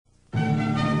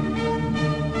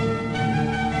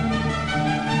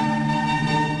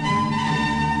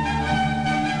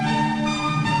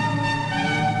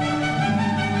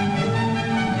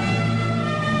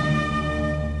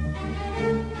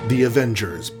The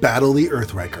Avengers Battle the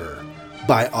Earthwrecker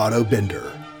by Otto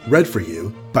Bender. Read for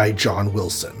you by John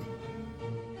Wilson.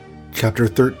 Chapter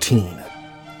 13.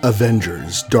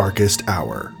 Avengers Darkest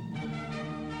Hour.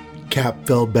 Cap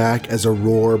fell back as a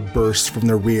roar burst from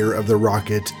the rear of the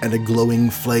rocket and a glowing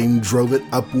flame drove it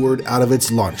upward out of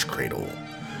its launch cradle.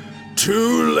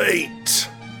 "Too late,"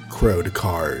 crowed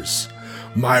Kars.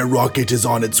 "My rocket is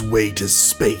on its way to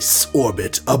space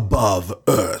orbit above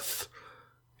Earth."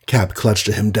 Cap clutched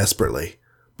at him desperately,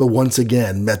 but once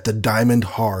again met the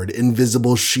diamond-hard,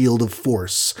 invisible shield of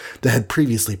force that had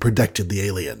previously protected the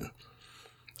alien.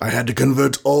 "I had to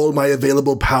convert all my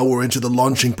available power into the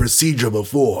launching procedure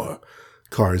before,"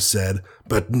 Kars said,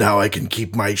 "but now I can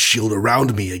keep my shield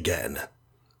around me again."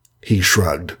 He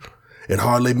shrugged. "It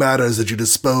hardly matters that you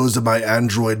disposed of my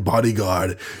android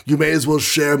bodyguard. You may as well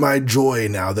share my joy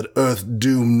now that Earth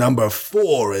Doom number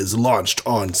 4 is launched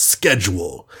on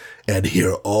schedule, and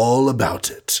hear all about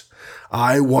it.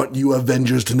 I want you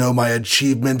Avengers to know my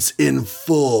achievements in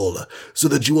full, so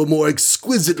that you will more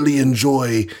exquisitely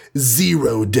enjoy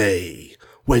Zero Day,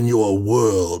 when your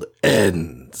world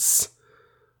ends."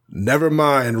 "Never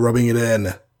mind rubbing it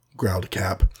in," growled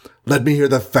Cap. "Let me hear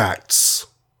the facts."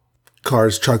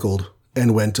 Kars chuckled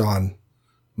and went on.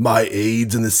 "My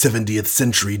aides in the 70th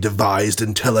century devised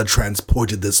and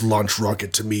teletransported this launch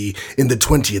rocket to me in the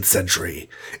 20th century.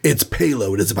 Its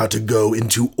payload is about to go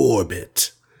into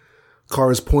orbit."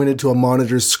 Kars pointed to a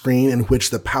monitor screen in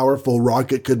which the powerful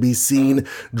rocket could be seen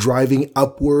driving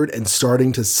upward and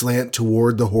starting to slant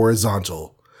toward the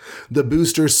horizontal. The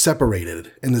booster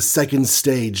separated, and the second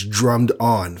stage drummed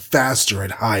on, faster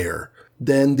and higher.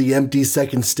 Then the empty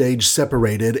second stage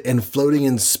separated, and floating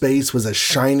in space was a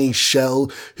shiny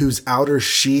shell whose outer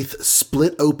sheath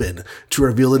split open to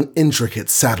reveal an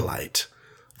intricate satellite.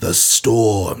 "The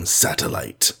Storm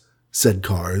Satellite," said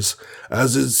Kars.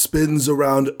 "As it spins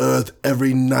around Earth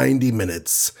every 90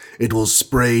 minutes, it will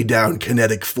spray down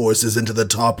kinetic forces into the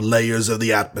top layers of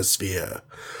the atmosphere.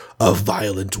 A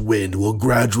violent wind will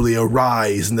gradually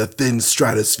arise in the thin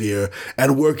stratosphere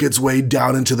and work its way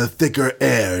down into the thicker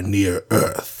air near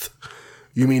Earth."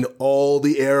 "You mean all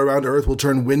the air around Earth will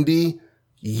turn windy?"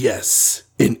 "Yes,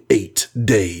 in 8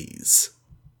 days.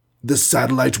 The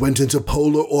satellite went into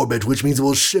polar orbit, which means it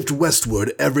will shift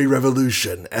westward every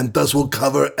revolution, and thus will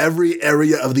cover every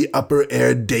area of the upper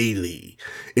air daily.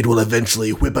 It will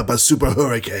eventually whip up a super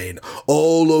hurricane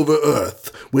all over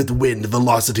Earth with wind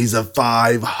velocities of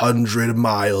 500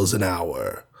 miles an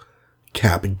hour.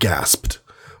 Cap gasped.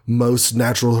 "Most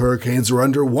natural hurricanes are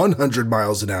under 100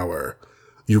 miles an hour.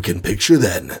 "You can picture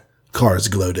then," Kars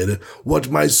gloated, "what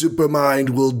my supermind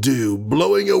will do,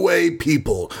 blowing away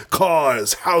people,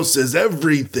 cars, houses,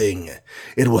 everything.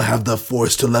 It will have the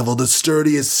force to level the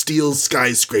sturdiest steel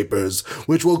skyscrapers,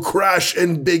 which will crash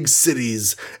in big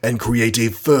cities and create a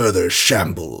further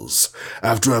shambles.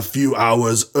 After a few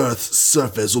hours, Earth's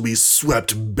surface will be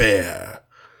swept bare."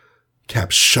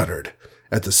 Cap shuddered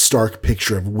at the stark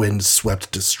picture of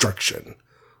wind-swept destruction.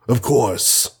 "Of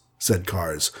course," said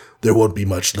Kars, "there won't be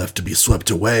much left to be swept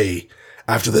away.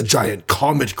 After the giant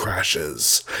comet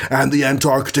crashes, and the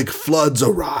Antarctic floods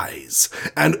arise,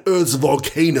 and Earth's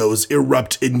volcanoes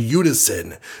erupt in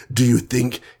unison, do you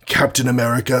think, Captain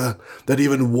America, that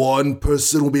even one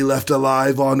person will be left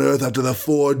alive on Earth after the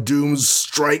 4 dooms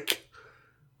strike?"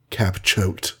 Cap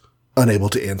choked, unable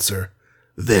to answer.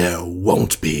 "There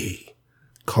won't be,"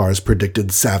 Kars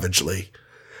predicted savagely.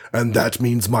 "And that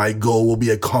means my goal will be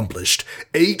accomplished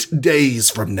 8 days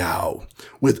from now.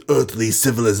 With earthly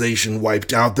civilization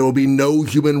wiped out, there will be no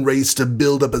human race to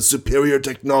build up a superior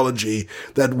technology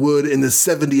that would, in the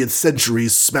 70th century,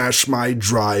 smash my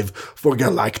drive for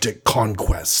galactic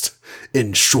conquest.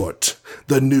 In short,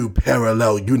 the new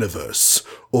parallel universe,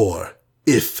 or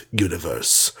if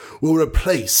universe, will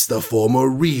replace the former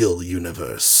real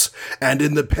universe. And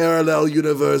in the parallel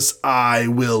universe, I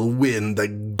will win the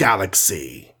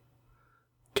galaxy."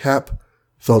 Cap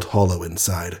felt hollow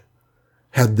inside.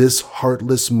 Had this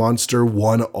heartless monster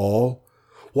won all?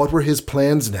 What were his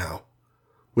plans now?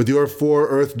 "With your 4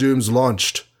 Earth Dooms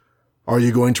launched, are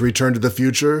you going to return to the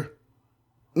future?"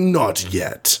 "Not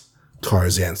yet,"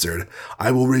 Kars answered.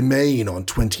 "I will remain on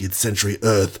 20th century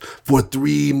Earth for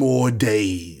 3 more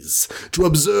days, to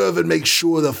observe and make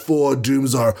sure the 4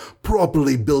 Dooms are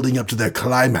properly building up to their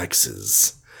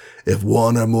climaxes. If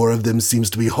one or more of them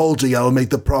seems to be halting, I will make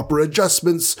the proper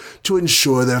adjustments to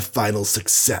ensure their final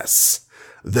success.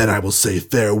 Then I will say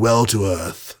farewell to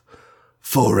Earth.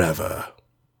 Forever."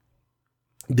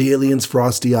 The alien's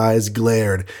frosty eyes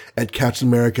glared at Captain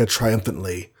America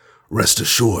triumphantly. Rest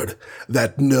assured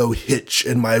that no hitch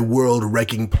in my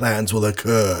world-wrecking plans will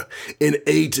occur. In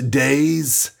 8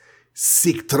 days,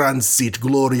 Sic transit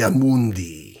gloria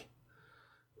mundi.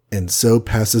 And so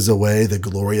passes away the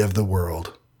glory of the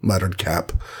world, muttered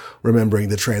Cap, remembering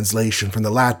the translation from the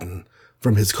Latin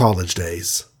from his college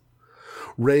days.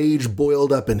 Rage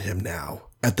boiled up in him now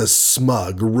at the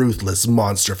smug, ruthless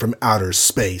monster from outer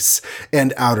space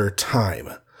and outer time.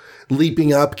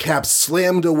 Leaping up, Cap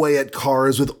slammed away at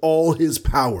Cars with all his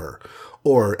power,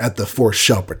 or at the force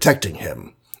shell protecting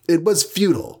him. It was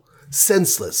futile,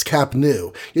 senseless, Cap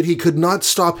knew, yet he could not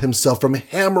stop himself from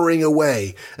hammering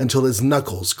away until his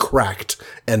knuckles cracked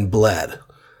and bled.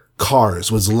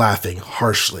 Cars was laughing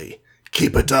harshly.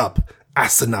 "Keep it up,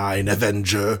 asinine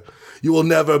Avenger. You will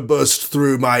never burst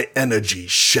through my energy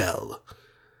shell."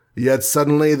 Yet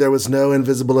suddenly there was no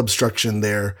invisible obstruction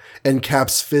there, and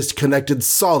Cap's fist connected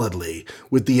solidly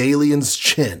with the alien's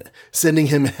chin, sending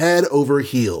him head over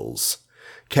heels.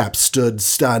 Cap stood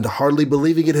stunned, hardly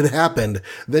believing it had happened.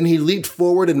 Then he leaped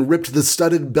forward and ripped the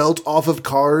studded belt off of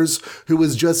Cars, who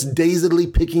was just dazedly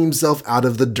picking himself out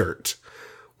of the dirt.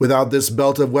 "Without this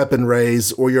belt of weapon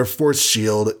rays or your force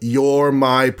shield, you're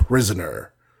my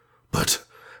prisoner." "But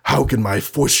how can my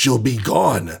force shield be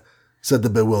gone?" said the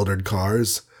bewildered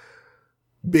Cars.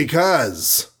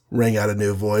 "Because," rang out a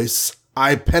new voice,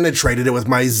 "I penetrated it with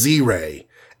my Z-Ray,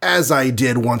 as I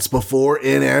did once before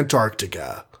in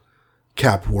Antarctica."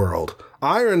 Cap whirled.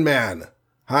 "Iron Man!"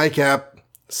 "Hi, Cap,"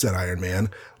 said Iron Man,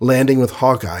 landing with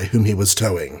Hawkeye, whom he was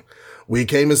towing. "We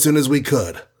came as soon as we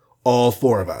could. All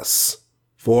 4 of us."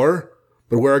 "4?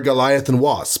 But where are Goliath and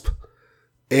Wasp?"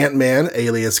 "Ant-Man,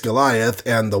 alias Goliath,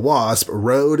 and the Wasp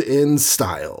rode in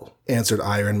style," answered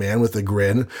Iron Man with a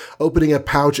grin, opening a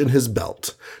pouch in his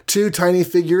belt. 2 tiny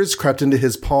figures crept into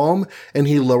his palm, and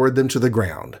he lowered them to the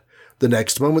ground. The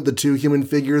next moment, the 2 human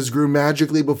figures grew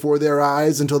magically before their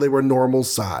eyes until they were normal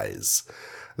size.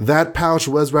 "That pouch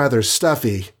was rather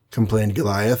stuffy," complained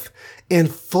Goliath.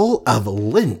 "And full of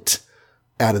lint,"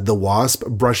 added the Wasp,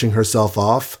 brushing herself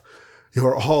off.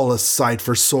 "You're all a sight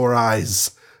for sore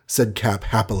eyes," said Cap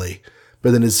happily,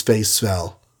 but then his face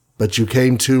fell. "But you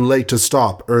came too late to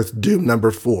stop Earth Doom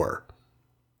number 4.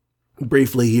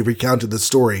 Briefly, he recounted the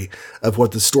story of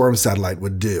what the Storm satellite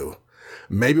would do.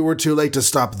 "Maybe we're too late to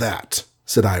stop that,"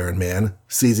 said Iron Man,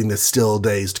 seizing the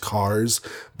still-dazed Cars,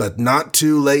 "but not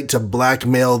too late to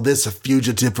blackmail this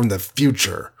fugitive from the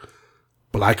future."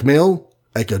 "Blackmail?"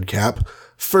 echoed Cap.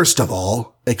 "First of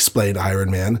all," explained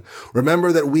Iron Man,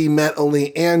 "remember that we met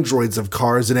only androids of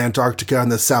Cars in Antarctica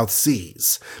and the South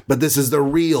Seas. But this is the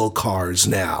real Cars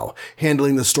now,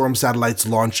 handling the Storm satellite's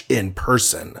launch in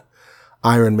person."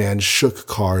 Iron Man shook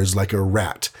Cars like a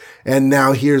rat. "And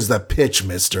now here's the pitch,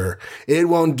 mister. It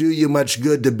won't do you much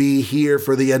good to be here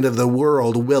for the end of the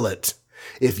world, will it?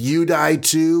 If you die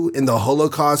too, in the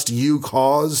Holocaust you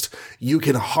caused, you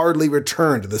can hardly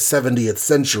return to the 70th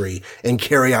century and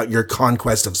carry out your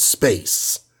conquest of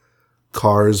space."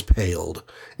 Cars paled,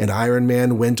 and Iron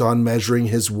Man went on measuring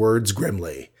his words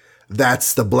grimly.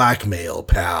 "That's the blackmail,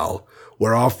 pal.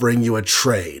 We're offering you a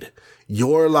trade.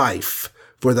 Your life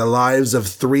for the lives of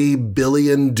 3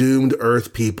 billion doomed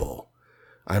Earth people.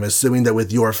 I'm assuming that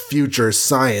with your future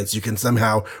science you can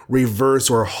somehow reverse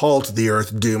or halt the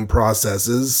Earth doom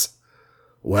processes."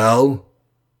 "Well,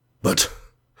 but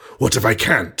what if I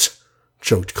can't?"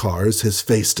 choked Cars, his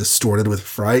face distorted with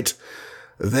fright.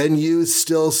 "Then you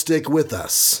still stick with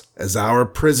us as our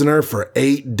prisoner for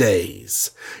 8 days.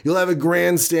 You'll have a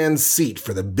grandstand seat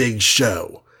for the big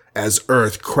show, as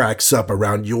Earth cracks up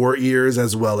around your ears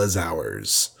as well as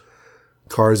ours."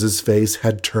 Cars's face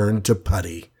had turned to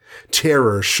putty.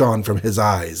 Terror shone from his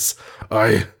eyes.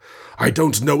 I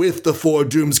don't know if the 4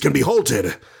 dooms can be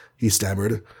halted," he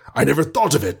stammered. "I never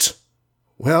thought of it."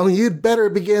 "Well, you'd better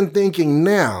begin thinking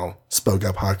now," spoke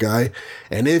up Hawkeye.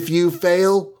 "And if you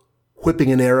fail—"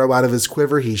 Whipping an arrow out of his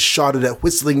quiver, he shot it at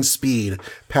whistling speed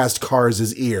past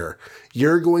Cars's ear.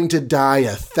 "You're going to die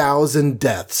 1,000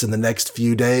 deaths in the next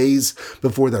few days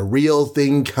before the real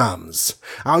thing comes.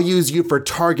 I'll use you for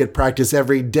target practice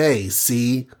every day,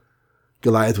 see?"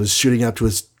 Goliath was shooting up to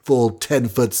his full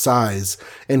 10-foot size,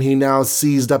 and he now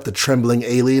seized up the trembling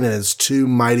alien in his 2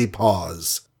 mighty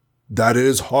paws. "That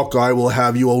is, Hawkeye will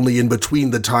have you only in between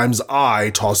the times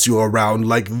I toss you around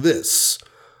like this."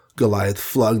 Goliath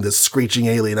flung the screeching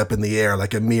alien up in the air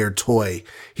like a mere toy.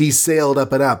 He sailed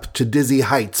up and up to dizzy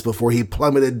heights before he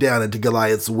plummeted down into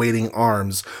Goliath's waiting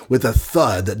arms with a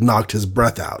thud that knocked his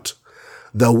breath out.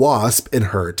 The Wasp, in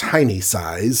her tiny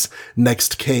size,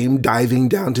 next came diving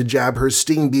down to jab her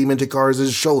sting beam into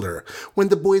Cars's shoulder. "When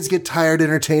the boys get tired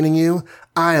entertaining you,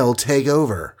 I'll take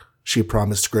over," she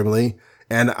promised grimly.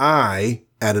 "And I,"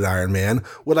 added Iron Man,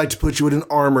 would like to put you in an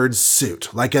armored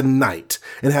suit, like a knight,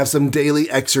 and have some daily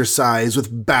exercise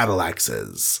with battle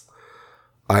axes.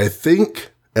 I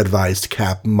think, advised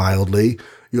Cap mildly,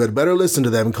 you had better listen to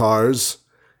them, Cars.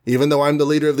 Even though I'm the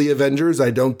leader of the Avengers,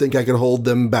 I don't think I can hold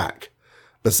them back.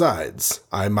 Besides,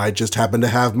 I might just happen to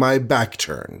have my back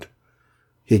turned.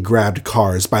 He grabbed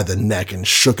Cars by the neck and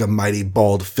shook a mighty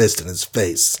bald fist in his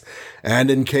face.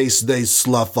 And in case they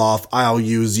slough off, I'll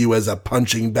use you as a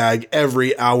punching bag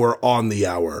every hour on the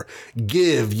hour.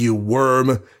 Give, you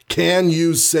worm! Can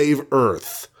you save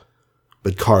Earth?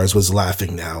 But Cars was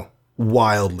laughing now,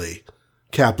 wildly.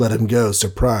 Cap let him go,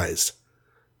 surprised.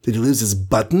 Did he lose his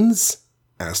buttons?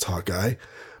 Asked Hawkeye.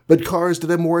 But Cars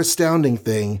did a more astounding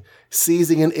thing,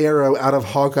 seizing an arrow out of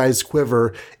Hawkeye's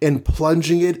quiver and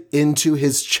plunging it into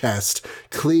his chest,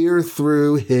 clear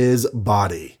through his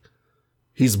body.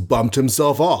 He's bumped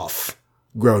himself off,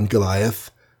 groaned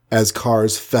Goliath, as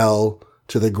Cars fell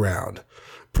to the ground.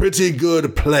 Pretty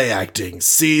good play acting,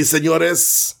 si,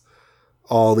 senores?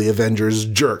 All the Avengers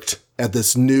jerked at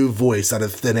this new voice out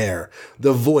of thin air,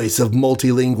 the voice of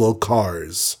multilingual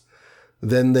Cars.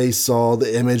 Then they saw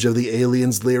the image of the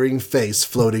alien's leering face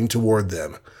floating toward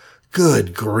them.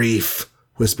 Good grief,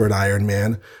 whispered Iron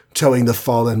Man, towing the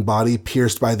fallen body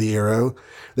pierced by the arrow.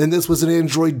 Then this was an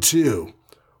android too.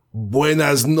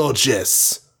 Buenas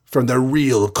noches, from the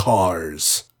real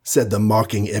Cars, said the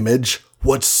mocking image.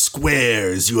 What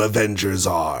squares you Avengers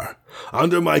are.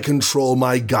 Under my control,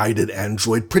 my guided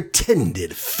android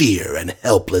pretended fear and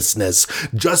helplessness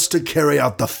just to carry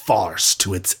out the farce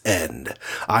to its end.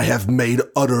 I have made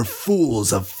utter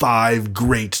fools of 5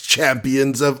 great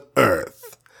champions of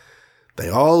Earth. They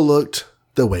all looked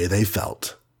the way they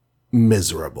felt.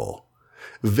 Miserable.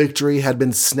 Victory had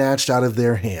been snatched out of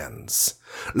their hands.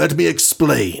 Let me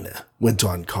explain, went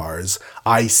on Cars.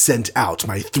 I sent out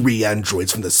my 3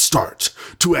 androids from the start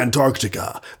to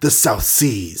Antarctica, the South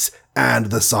Seas, and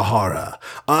the Sahara.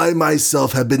 I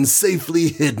myself have been safely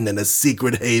hidden in a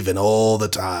secret haven all the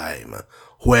time.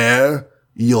 Where?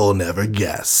 You'll never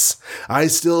guess. I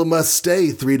still must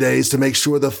stay 3 days to make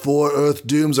sure the 4 Earth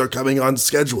dooms are coming on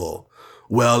schedule.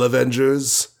 Well,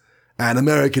 Avengers, an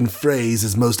American phrase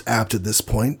is most apt at this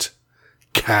point.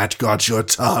 Cat got your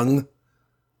tongue?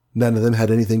 None of them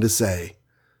had anything to say.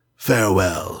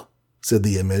 Farewell, said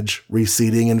the image,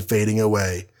 receding and fading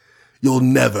away. You'll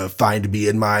never find me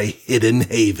in my hidden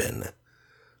haven.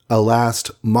 A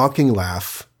last mocking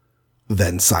laugh,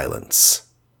 then silence.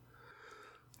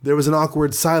 There was an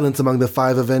awkward silence among the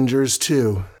 5 Avengers,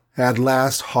 too. At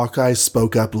last, Hawkeye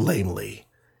spoke up lamely.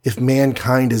 If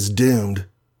mankind is doomed,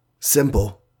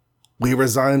 simple. We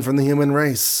resign from the human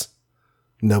race.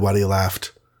 Nobody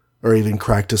laughed, or even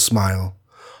cracked a smile.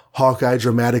 Hawkeye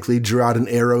dramatically drew out an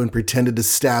arrow and pretended to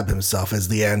stab himself as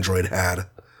the android had.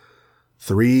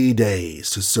 3 days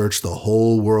to search the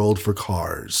whole world for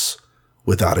Cars,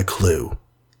 without a clue,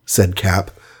 said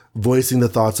Cap, voicing the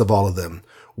thoughts of all of them.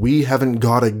 We haven't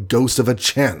got a ghost of a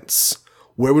chance.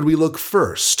 Where would we look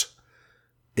first?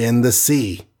 In the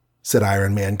sea, said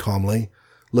Iron Man calmly,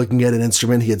 looking at an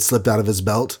instrument he had slipped out of his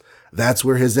belt. That's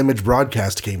where his image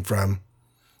broadcast came from.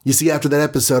 You see, after that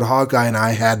episode Hawkeye and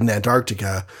I had in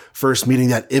Antarctica, first meeting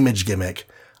that image gimmick,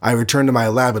 I returned to my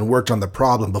lab and worked on the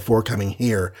problem before coming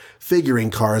here,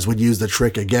 figuring Cars would use the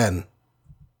trick again.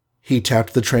 He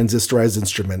tapped the transistorized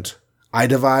instrument. I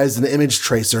devised an image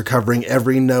tracer covering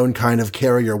every known kind of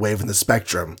carrier wave in the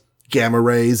spectrum. Gamma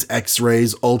rays,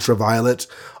 X-rays, ultraviolet,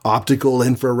 optical,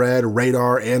 infrared,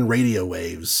 radar, and radio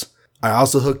waves. I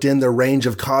also hooked in the range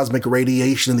of cosmic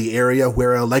radiation in the area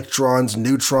where electrons,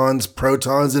 neutrons,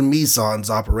 protons, and mesons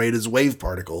operate as wave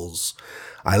particles.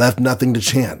 I left nothing to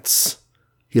chance.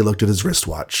 He looked at his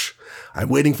wristwatch. I'm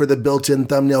waiting for the built-in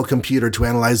thumbnail computer to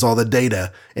analyze all the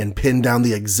data and pin down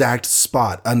the exact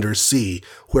spot undersea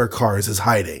where Cars is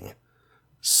hiding.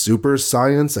 Super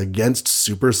science against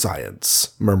super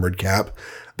science, murmured Cap.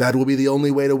 That will be the only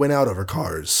way to win out over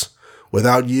Cars.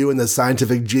 Without you and the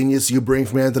scientific genius you bring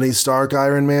from Anthony Stark,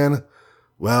 Iron Man,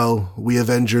 well, we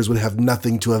Avengers would have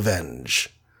nothing to avenge.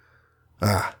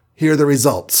 Here are the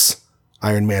results.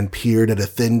 Iron Man peered at a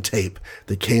thin tape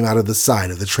that came out of the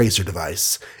side of the tracer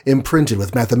device, imprinted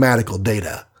with mathematical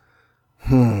data.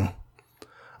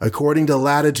 According to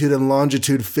latitude and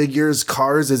longitude figures,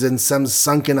 Cars is in some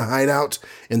sunken hideout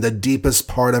in the deepest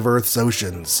part of Earth's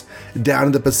oceans, down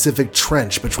in the Pacific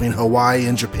Trench between Hawaii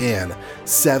and Japan,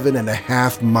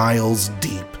 7.5 miles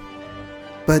deep.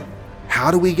 But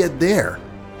how do we get there?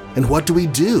 And what do we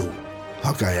do?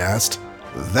 Hawkeye asked.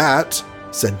 That,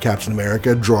 said Captain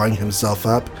America, drawing himself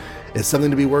up, is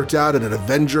something to be worked out at an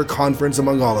Avenger conference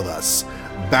among all of us.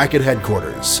 Back at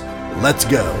headquarters. Let's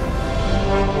go.